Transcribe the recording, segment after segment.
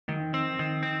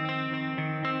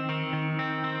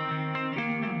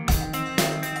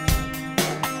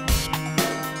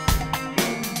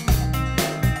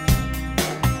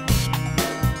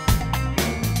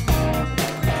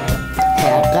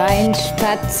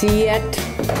reinspaziert.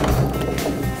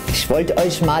 Ich wollte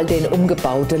euch mal den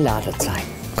umgebauten Laden zeigen.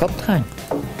 Kommt rein.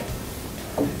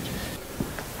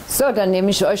 So, dann nehme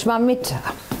ich euch mal mit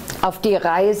auf die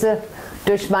Reise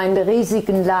durch meinen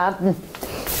riesigen Laden.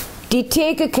 Die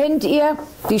Theke kennt ihr,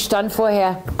 die stand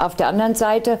vorher auf der anderen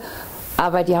Seite,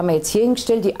 aber die haben wir jetzt hier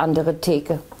hingestellt, die andere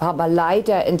Theke. Haben wir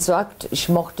leider entsorgt, ich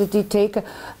mochte die Theke,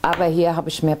 aber hier habe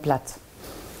ich mehr Platz.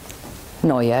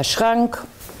 Neuer Schrank,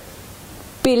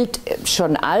 Bild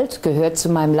schon alt, gehört zu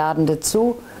meinem Laden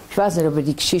dazu. Ich weiß nicht, ob ihr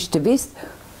die Geschichte wisst.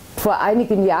 Vor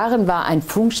einigen Jahren war ein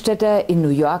Funkstätter in New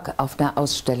York auf einer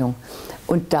Ausstellung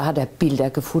und da hat er Bilder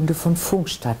gefunden von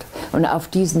Funkstadt. Und auf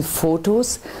diesen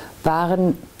Fotos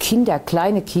waren Kinder,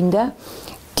 kleine Kinder,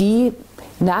 die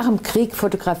nach dem Krieg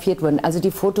fotografiert wurden. Also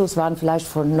die Fotos waren vielleicht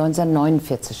von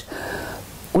 1949.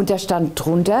 Und da stand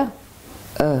drunter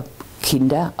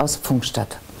Kinder aus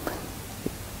Funkstadt.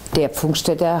 Der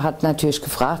Funkstätter hat natürlich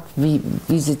gefragt,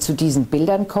 wie sie zu diesen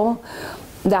Bildern kommen.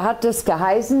 Da hat es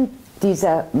geheißen,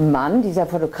 dieser Mann, dieser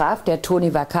Fotograf, der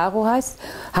Tony Vaccaro heißt,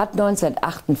 hat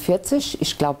 1948,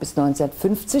 ich glaube bis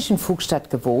 1950 in Funkstadt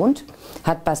gewohnt,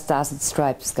 hat bei Stars and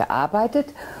Stripes gearbeitet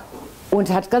und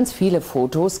hat ganz viele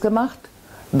Fotos gemacht,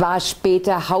 war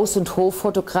später Haus- und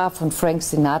Hoffotograf von Frank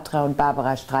Sinatra und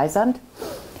Barbara Streisand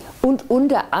und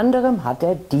unter anderem hat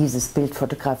er dieses Bild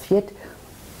fotografiert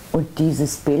und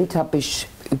dieses Bild habe ich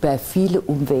über viele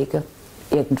Umwege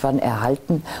irgendwann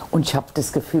erhalten und ich habe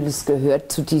das Gefühl, es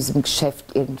gehört zu diesem Geschäft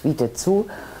irgendwie dazu.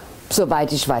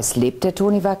 Soweit ich weiß, lebt der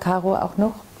Tony Vaccaro auch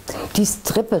noch. Die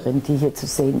Stripperin, die hier zu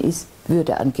sehen ist,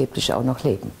 würde angeblich auch noch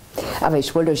leben. Aber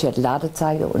ich wollte euch ja die Lade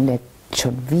zeigen und nicht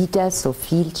schon wieder so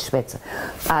viel schwätze.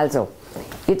 Also,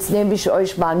 jetzt nehme ich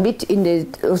euch mal mit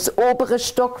in das obere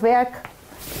Stockwerk.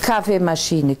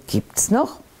 Kaffeemaschine gibt es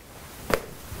noch.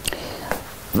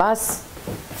 Was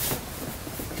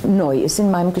neu ist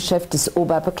in meinem Geschäft, ist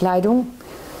Oberbekleidung.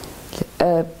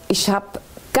 Ich habe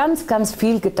ganz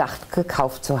viel gedacht,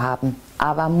 gekauft zu haben,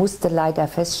 aber musste leider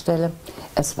feststellen,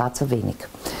 es war zu wenig.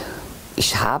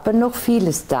 Ich habe noch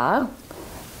vieles da,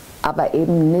 aber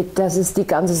eben nicht, dass es die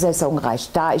ganze Saison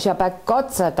reicht. Da ich aber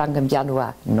Gott sei Dank im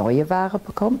Januar neue Ware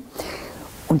bekomme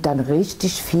und dann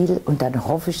richtig viel und dann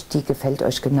hoffe ich, die gefällt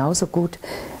euch genauso gut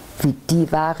wie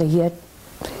die Ware hier,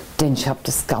 denn ich habe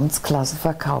das ganz klasse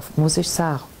verkauft, muss ich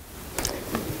sagen.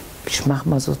 Ich mache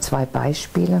mal so zwei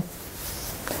Beispiele.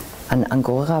 Ein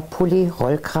Angora-Pulli,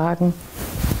 Rollkragen.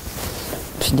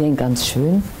 Ich finde den ganz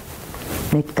schön.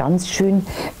 Nicht ganz schön.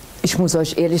 Ich muss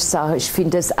euch ehrlich sagen, ich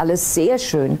finde das alles sehr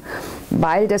schön,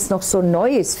 weil das noch so neu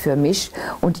ist für mich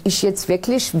und ich jetzt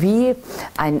wirklich wie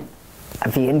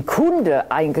ein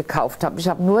Kunde eingekauft habe. Ich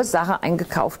habe nur Sachen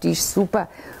eingekauft, die ich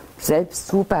selbst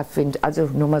super finde. Also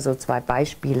nur mal so zwei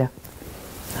Beispiele.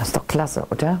 Das ist doch klasse,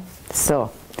 oder? So,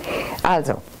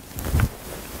 also,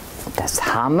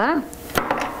 das haben wir.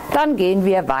 Dann gehen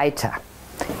wir weiter.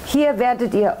 Hier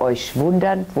werdet ihr euch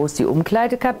wundern, wo ist die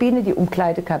Umkleidekabine? Die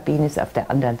Umkleidekabine ist auf der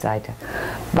anderen Seite,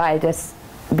 weil das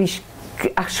mich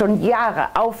schon Jahre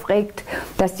aufregt,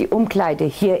 dass die Umkleide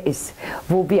hier ist,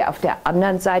 wo wir auf der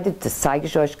anderen Seite, das zeige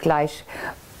ich euch gleich,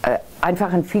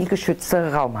 einfach einen viel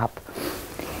geschützteren Raum haben.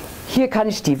 Hier kann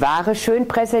ich die Ware schön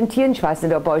präsentieren. Ich weiß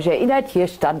nicht, ob ihr euch erinnert, hier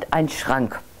stand ein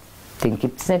Schrank. Den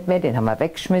gibt es nicht mehr, den haben wir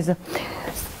weggeschmissen.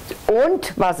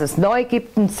 Und was es neu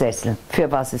gibt, ein Sessel.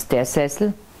 Für was ist der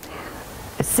Sessel?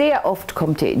 Sehr oft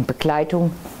kommt ihr in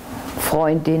Begleitung,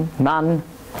 Freundin, Mann,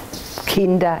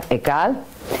 Kinder, egal.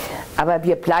 Aber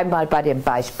wir bleiben mal bei dem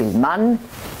Beispiel Mann.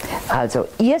 Also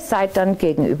ihr seid dann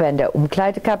gegenüber in der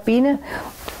Umkleidekabine,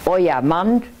 euer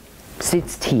Mann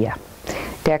sitzt hier.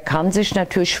 Der kann sich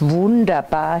natürlich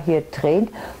wunderbar hier drehen,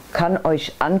 kann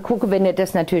euch angucken, wenn ihr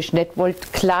das natürlich nicht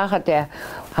wollt. Klar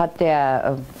hat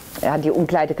die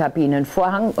Umkleidekabine einen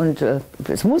Vorhang und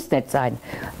es muss nicht sein.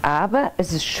 Aber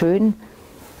es ist schön,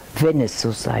 wenn es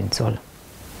so sein soll.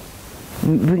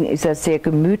 Ist er sehr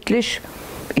gemütlich,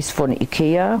 ist von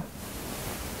Ikea,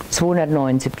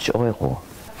 279 €.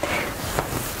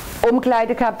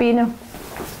 Umkleidekabine,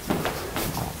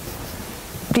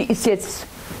 die ist jetzt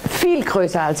viel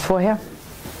größer als vorher.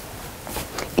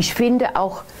 Ich finde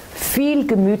auch viel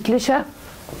gemütlicher.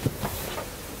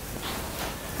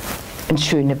 Ein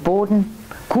schöner Boden,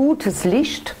 gutes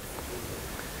Licht.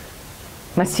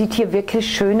 Man sieht hier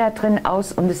wirklich schöner drin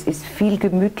aus und es ist viel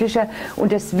gemütlicher.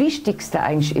 Und das Wichtigste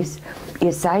eigentlich ist,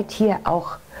 ihr seid hier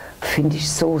auch, finde ich,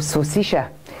 so sicher.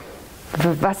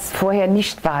 Was vorher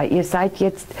nicht war. Ihr seid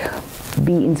jetzt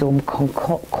wie in so einem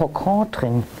Kokon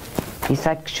drin. Ihr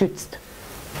seid geschützt.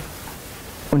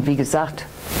 Und wie gesagt,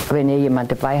 wenn ihr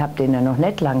jemanden dabei habt, den ihr noch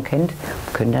nicht lang kennt,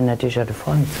 könnt ihr natürlich auch da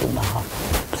vorne zumachen.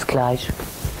 Das Gleiche.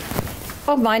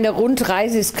 Ware, meine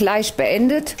Rundreise ist gleich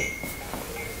beendet.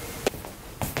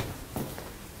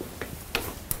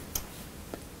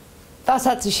 Was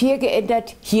hat sich hier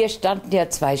geändert? Hier standen ja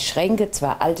 2 Schränke,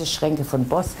 2 alte Schränke von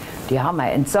Boss, die haben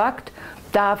wir entsorgt.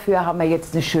 Dafür haben wir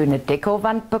jetzt eine schöne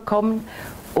Dekowand bekommen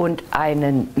und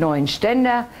einen neuen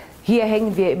Ständer. Hier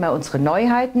hängen wir immer unsere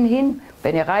Neuheiten hin.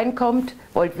 Wenn ihr reinkommt,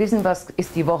 wollt wissen, was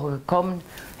ist die Woche gekommen,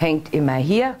 hängt immer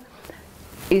hier.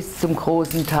 Ist zum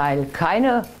großen Teil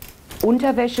keine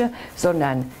Unterwäsche,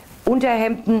 sondern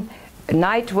Unterhemden,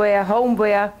 Nightwear,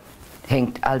 Homewear,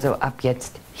 hängt also ab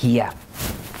jetzt hier.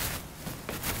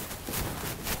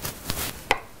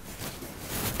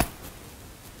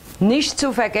 Nicht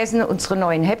zu vergessen unsere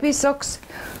neuen Happy Socks.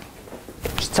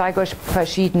 Ich zeige euch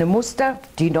verschiedene Muster,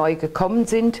 die neu gekommen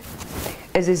sind.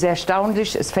 Es ist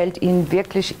erstaunlich, es fällt Ihnen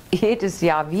wirklich jedes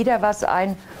Jahr wieder was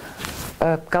ein.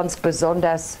 Ganz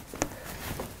besonders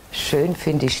schön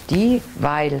finde ich die,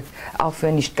 weil auch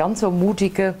für nicht ganz so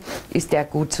mutige ist der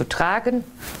gut zu tragen.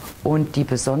 Und die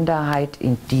Besonderheit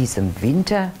in diesem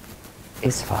Winter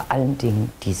ist vor allen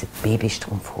Dingen diese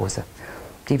Babystrumpfhose,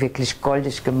 die wirklich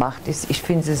goldig gemacht ist. Ich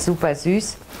finde sie super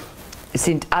süß. Es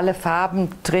sind alle Farben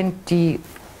drin, die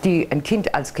ein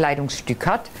Kind als Kleidungsstück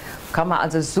hat. Kann man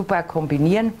also super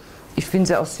kombinieren. Ich finde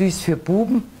sie auch süß für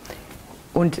Buben.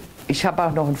 Und ich habe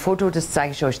auch noch ein Foto, das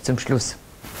zeige ich euch zum Schluss.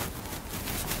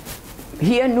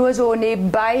 Hier nur so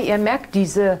nebenbei, ihr merkt,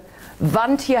 diese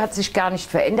Wand hier hat sich gar nicht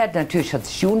verändert. Natürlich hat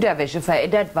sich die Unterwäsche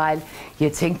verändert, weil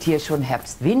jetzt hängt hier schon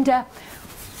Herbst, Winter.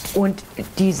 Und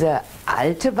diese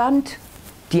alte Wand,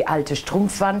 die alte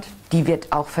Strumpfwand, die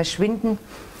wird auch verschwinden.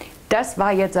 Das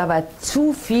war jetzt aber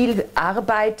zu viel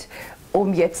Arbeit,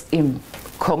 um jetzt im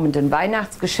kommenden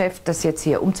Weihnachtsgeschäft das jetzt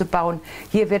hier umzubauen.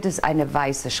 Hier wird es eine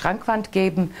weiße Schrankwand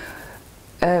geben,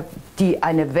 die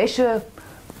eine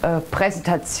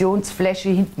Wäsche-Präsentationsfläche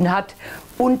hinten hat,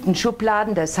 unten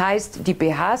Schubladen. Das heißt, die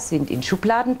BHs sind in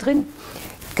Schubladen drin,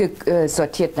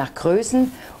 sortiert nach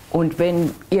Größen. Und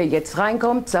wenn ihr jetzt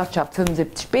reinkommt, sagt, ich habe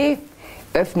 75B,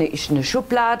 öffne ich eine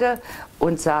Schublade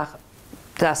und sage,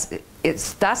 das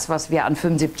ist das, was wir an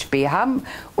 75B haben.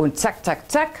 Und zack,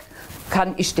 zack, zack,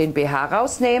 kann ich den BH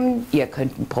rausnehmen. Ihr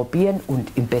könnt ihn probieren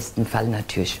und im besten Fall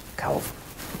natürlich kaufen.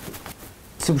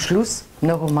 Zum Schluss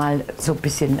noch einmal so ein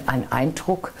bisschen ein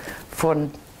Eindruck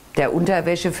von der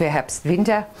Unterwäsche für Herbst,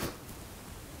 Winter.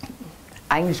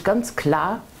 Eigentlich ganz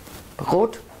klar,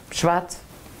 rot, schwarz,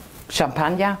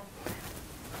 Champagner.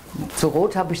 Zu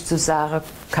Rot habe ich zu sagen,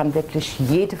 kann wirklich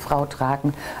jede Frau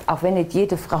tragen, auch wenn nicht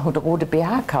jede Frau eine rote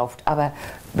BH kauft. Aber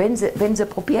wenn sie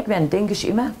probiert werden, denke ich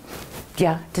immer,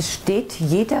 ja, das steht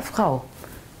jeder Frau.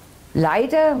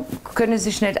 Leider können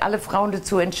sich nicht alle Frauen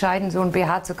dazu entscheiden, so ein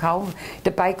BH zu kaufen.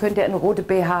 Dabei könnt ihr eine rote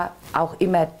BH auch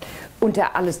immer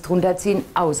unter alles drunter ziehen,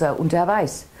 außer unter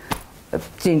weiß.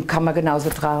 Den kann man genauso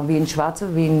tragen wie ein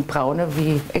schwarzer, wie ein brauner,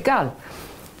 wie egal.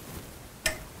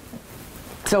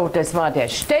 So, das war der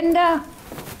Ständer.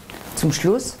 Zum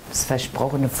Schluss das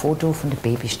versprochene Foto von der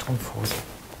Babystrumpfhose.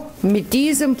 Mit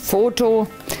diesem Foto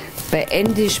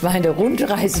beende ich meine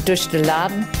Rundreise durch den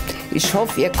Laden. Ich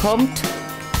hoffe, ihr kommt.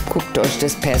 Guckt euch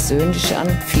das persönlich an.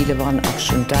 Viele waren auch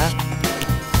schon da.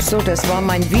 So, das war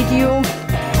mein Video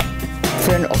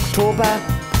für den Oktober.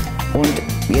 Und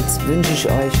jetzt wünsche ich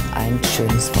euch ein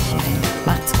schönes Wochenende.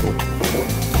 Macht's gut.